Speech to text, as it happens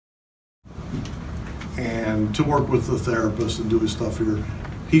and to work with the therapist and do his stuff here.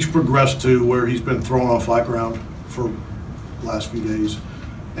 He's progressed to where he's been thrown on flat ground for the last few days,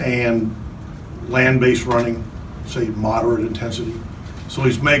 and land-based running, say moderate intensity. So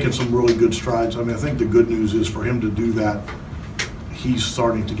he's making some really good strides. I mean, I think the good news is for him to do that, he's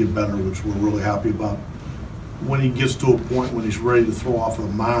starting to get better, which we're really happy about. When he gets to a point when he's ready to throw off the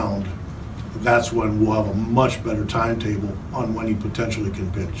mound, that's when we'll have a much better timetable on when he potentially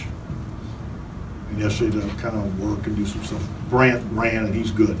can pitch. And yesterday to kind of work and do some stuff. Brant ran and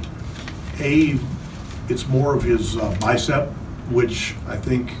he's good. It's more of his bicep, which I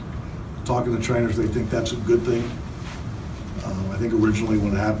think, talking to trainers, they think that's a good thing. I think originally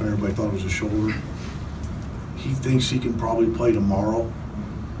when it happened, everybody thought it was a shoulder. He thinks he can probably play tomorrow.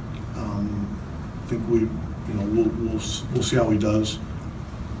 I think we'll see how he does.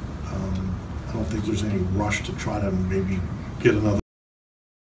 I don't think there's any rush to try to maybe get another